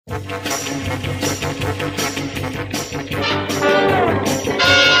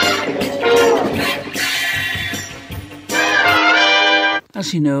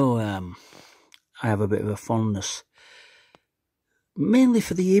As you know, I have a bit of a fondness, mainly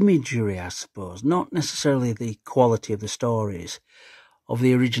for the imagery, I suppose, not necessarily the quality of the stories of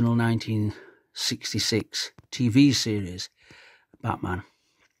the original 1966 TV series, Batman,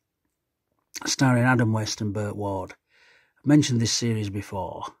 starring Adam West and Burt Ward. I've mentioned this series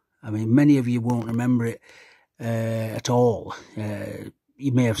before. I mean, many of you won't remember it at all.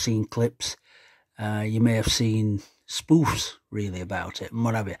 You may have seen clips, you may have seen spoofs really about it and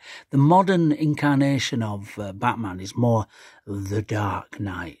what have you. The modern incarnation of Batman is more the Dark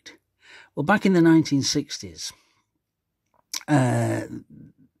Knight. Well, back in the 1960s,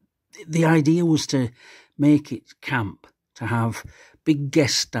 the idea was to make it camp, to have big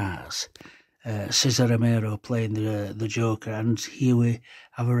guest stars. Cesar Romero playing the Joker, and here we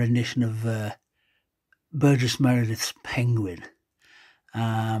have a rendition of Burgess Meredith's Penguin.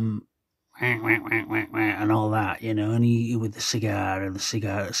 And all that, you know, and he with the cigar and the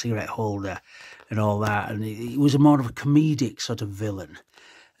cigarette holder and all that, and he was a more of a comedic sort of villain.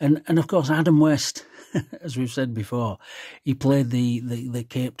 And of course Adam West, as we've said before, he played the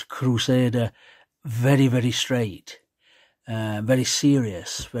caped crusader very, very straight, very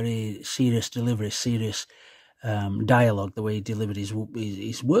serious delivery, serious dialogue, the way he delivered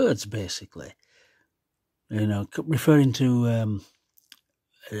his words, basically, you know, referring to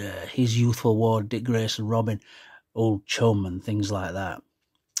his youthful ward, Dick Grayson, Robin, old chum, and things like that.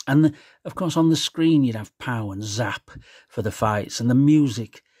 And of course, on the screen, you'd have pow and zap for the fights, and the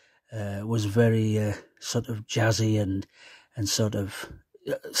music was very sort of jazzy and sort of,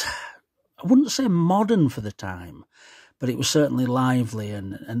 I wouldn't say modern for the time, but it was certainly lively,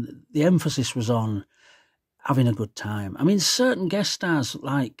 and the emphasis was on having a good time. I mean, certain guest stars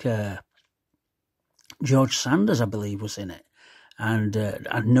like George Sanders, I believe, was in it. And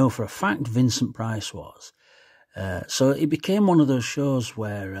I know for a fact Vincent Price was. So it became one of those shows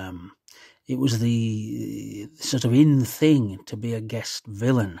where it was the sort of in thing to be a guest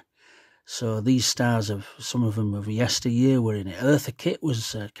villain. So these stars, some of them of yesteryear were in it. Eartha Kitt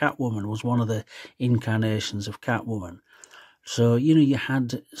was Catwoman, was one of the incarnations of Catwoman. So, you know, you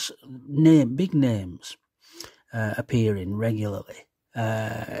had big names appearing regularly,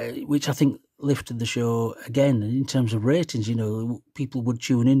 which I think lifted the show again. And in terms of ratings, you know, people would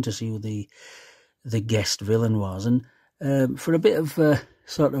tune in to see who the guest villain was. And for a bit of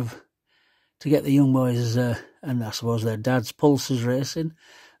sort of to get the young boys and I suppose their dads' pulses racing,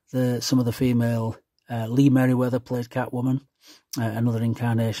 some of the female Lee Merriweather played Catwoman, another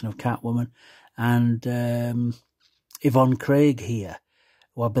incarnation of Catwoman, and Yvonne Craig here,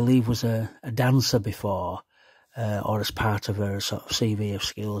 who I believe was a dancer before, or as part of her sort of CV of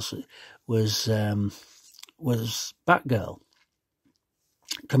skills, was Batgirl,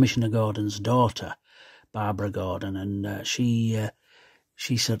 Commissioner Gordon's daughter, Barbara Gordon, and she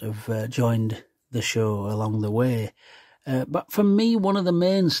sort of joined the show along the way. But for me, one of the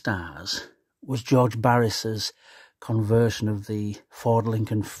main stars was George Barris's conversion of the Ford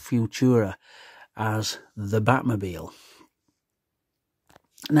Lincoln Futura as the Batmobile.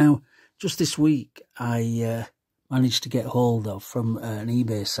 Now, just this week, I managed to get hold of, from an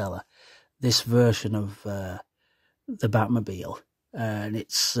eBay seller, this version of the Batmobile, and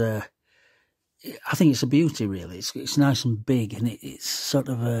it's I think it's a beauty, really. It's nice and big, and it's sort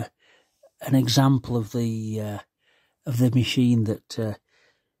of an example of the machine that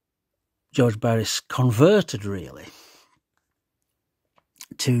George Barris converted, really,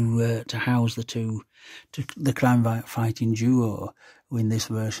 to house the crime-fighting duo, who in this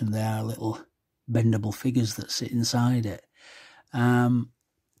version they are little bendable figures that sit inside it. I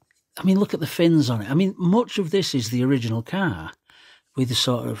mean, look at the fins on it. I mean, much of this is the original car, with the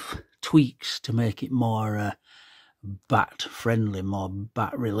sort of tweaks to make it more bat-friendly, more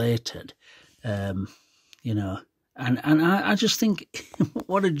bat-related, you know. And I just think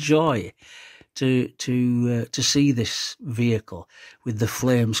what a joy to see this vehicle with the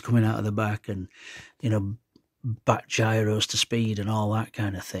flames coming out of the back, and, you know, bat gyros to speed and all that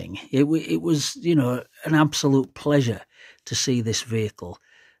kind of thing. It was, you know, an absolute pleasure to see this vehicle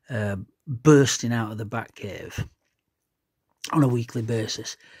bursting out of the Batcave on a weekly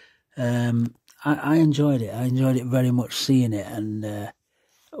basis. I enjoyed it. I enjoyed it very much, seeing it, and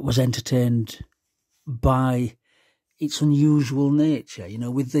was entertained by its unusual nature, you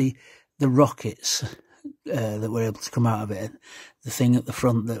know, with the rockets that were able to come out of it, the thing at the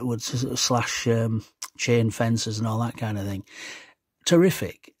front that would slash chain fences and all that kind of thing.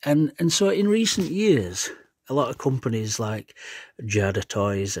 Terrific. And so in recent years, a lot of companies like Jada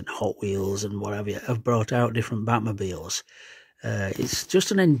Toys and Hot Wheels and whatever have brought out different Batmobiles. It's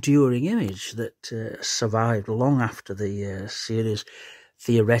just an enduring image that survived long after the series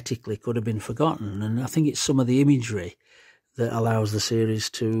theoretically could have been forgotten. And I think it's some of the imagery that allows the series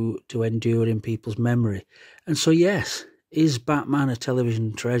to endure in people's memory. And so, yes, is Batman a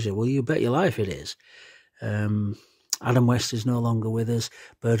television treasure? Well, you bet your life it is. Adam West is no longer with us.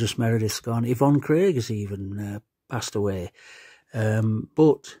 Burgess Meredith's gone. Yvonne Craig has even passed away.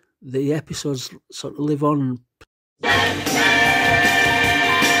 But the episodes sort of live on.